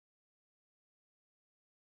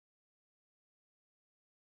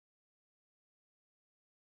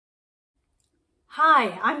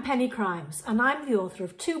Hi, I'm Penny Chrimes and I'm the author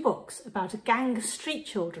of 2 books about a gang of street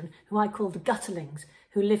children who I call the Gutterlings,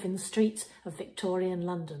 who live in the streets of Victorian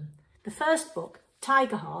London. The first book,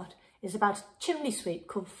 Tiger Heart, is about a chimney sweep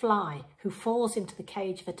called Fly who falls into the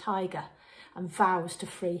cage of a tiger and vows to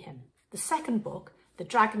free him. The second book, The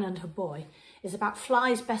Dragon and Her Boy, is about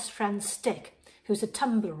Fly's best friend Stick, who's a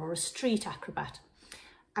tumbler or a street acrobat,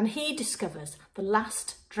 and he discovers the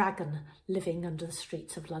last dragon living under the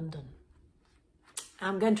streets of London.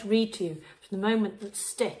 I'm going to read to you from the moment that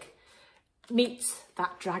Stick meets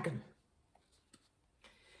that dragon.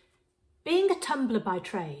 Being a tumbler by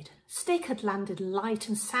trade, Stick had landed light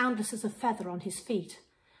and soundless as a feather on his feet,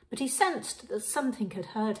 but he sensed that something had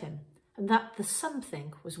heard him and that the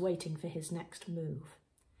something was waiting for his next move.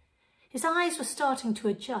 His eyes were starting to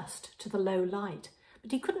adjust to the low light,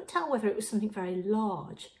 but he couldn't tell whether it was something very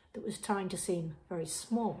large that was trying to seem very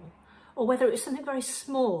small, or whether it was something very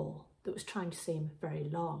small that was trying to seem very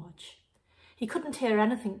large. He couldn't hear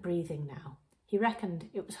anything breathing now. He reckoned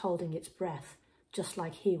it was holding its breath, just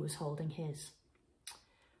like he was holding his.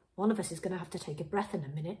 One of us is going to have to take a breath in a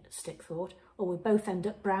minute, Stick thought, or we'll both end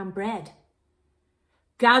up brown bread.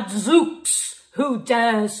 Gadzooks! Who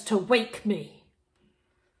dares to wake me?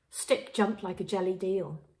 Stick jumped like a jellied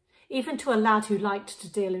eel. Even to a lad who liked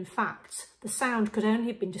to deal in facts, the sound could only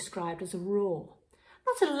have been described as a roar.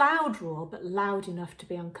 Not a loud roar, but loud enough to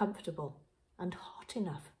be uncomfortable, and hot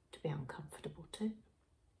enough to be uncomfortable too.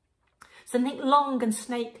 Something long and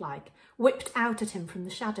snake-like whipped out at him from the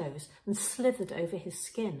shadows and slithered over his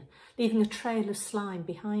skin, leaving a trail of slime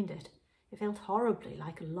behind it. It felt horribly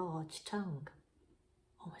like a large tongue.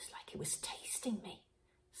 Almost like it was tasting me.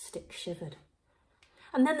 Stick shivered.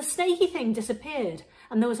 And then the snaky thing disappeared,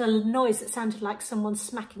 and there was a noise that sounded like someone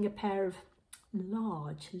smacking a pair of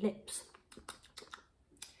large lips.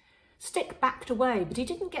 Stick backed away, but he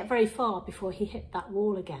didn't get very far before he hit that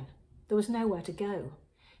wall again. There was nowhere to go.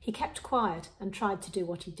 He kept quiet and tried to do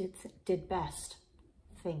what he did best.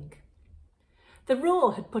 Think. The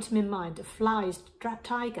roar had put him in mind of Fly's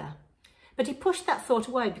tiger, but he pushed that thought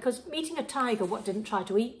away because meeting a tiger what didn't try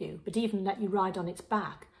to eat you, but even let you ride on its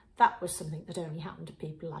back, that was something that only happened to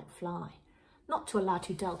people like Fly, not to a lad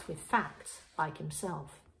who dealt with facts like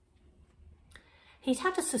himself. He'd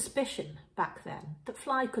had a suspicion back then that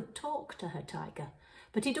Fly could talk to her tiger,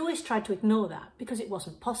 but he'd always tried to ignore that because it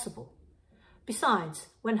wasn't possible. Besides,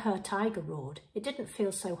 when her tiger roared, it didn't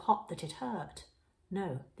feel so hot that it hurt.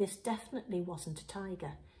 No, this definitely wasn't a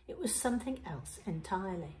tiger. It was something else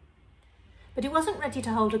entirely. But he wasn't ready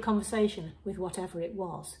to hold a conversation with whatever it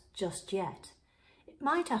was just yet. It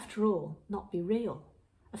might, after all, not be real,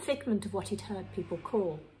 a figment of what he'd heard people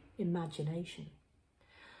call imagination.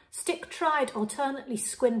 Stick tried alternately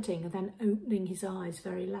squinting and then opening his eyes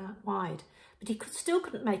very wide, but he still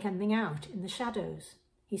couldn't make anything out in the shadows.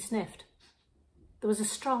 He sniffed. There was a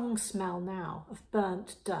strong smell now of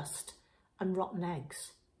burnt dust and rotten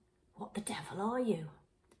eggs. What the devil are you?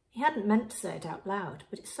 He hadn't meant to say it out loud,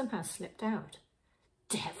 but it somehow slipped out.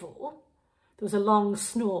 Devil? There was a long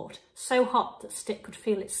snort, so hot that Stick could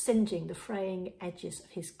feel it singeing the fraying edges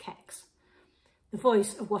of his kecks. The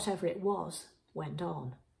voice of whatever it was went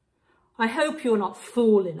on. I hope you're not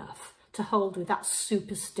fool enough to hold with that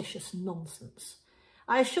superstitious nonsense.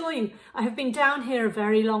 I assure you, I have been down here a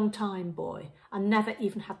very long time, boy, and never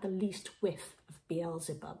even had the least whiff of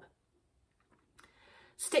Beelzebub.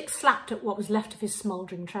 Stick slapped at what was left of his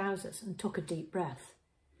smouldering trousers and took a deep breath.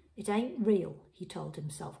 It ain't real, he told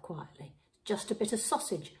himself quietly. Just a bit of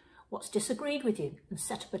sausage. What's disagreed with you and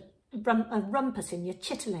set up a rumpus in your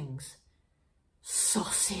chitterlings?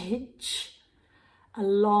 Sausage? A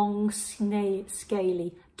long,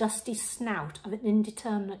 scaly, dusty snout of an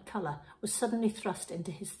indeterminate colour was suddenly thrust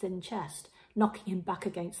into his thin chest, knocking him back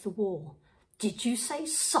against the wall. Did you say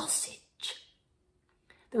sausage?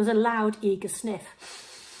 There was a loud, eager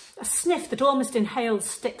sniff. A sniff that almost inhaled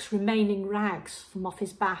Stick's remaining rags from off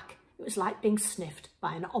his back. It was like being sniffed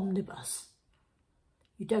by an omnibus.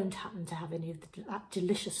 You don't happen to have any of that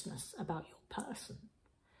deliciousness about your person.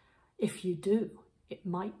 If you do, it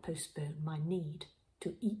might postpone my need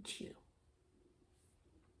to eat you.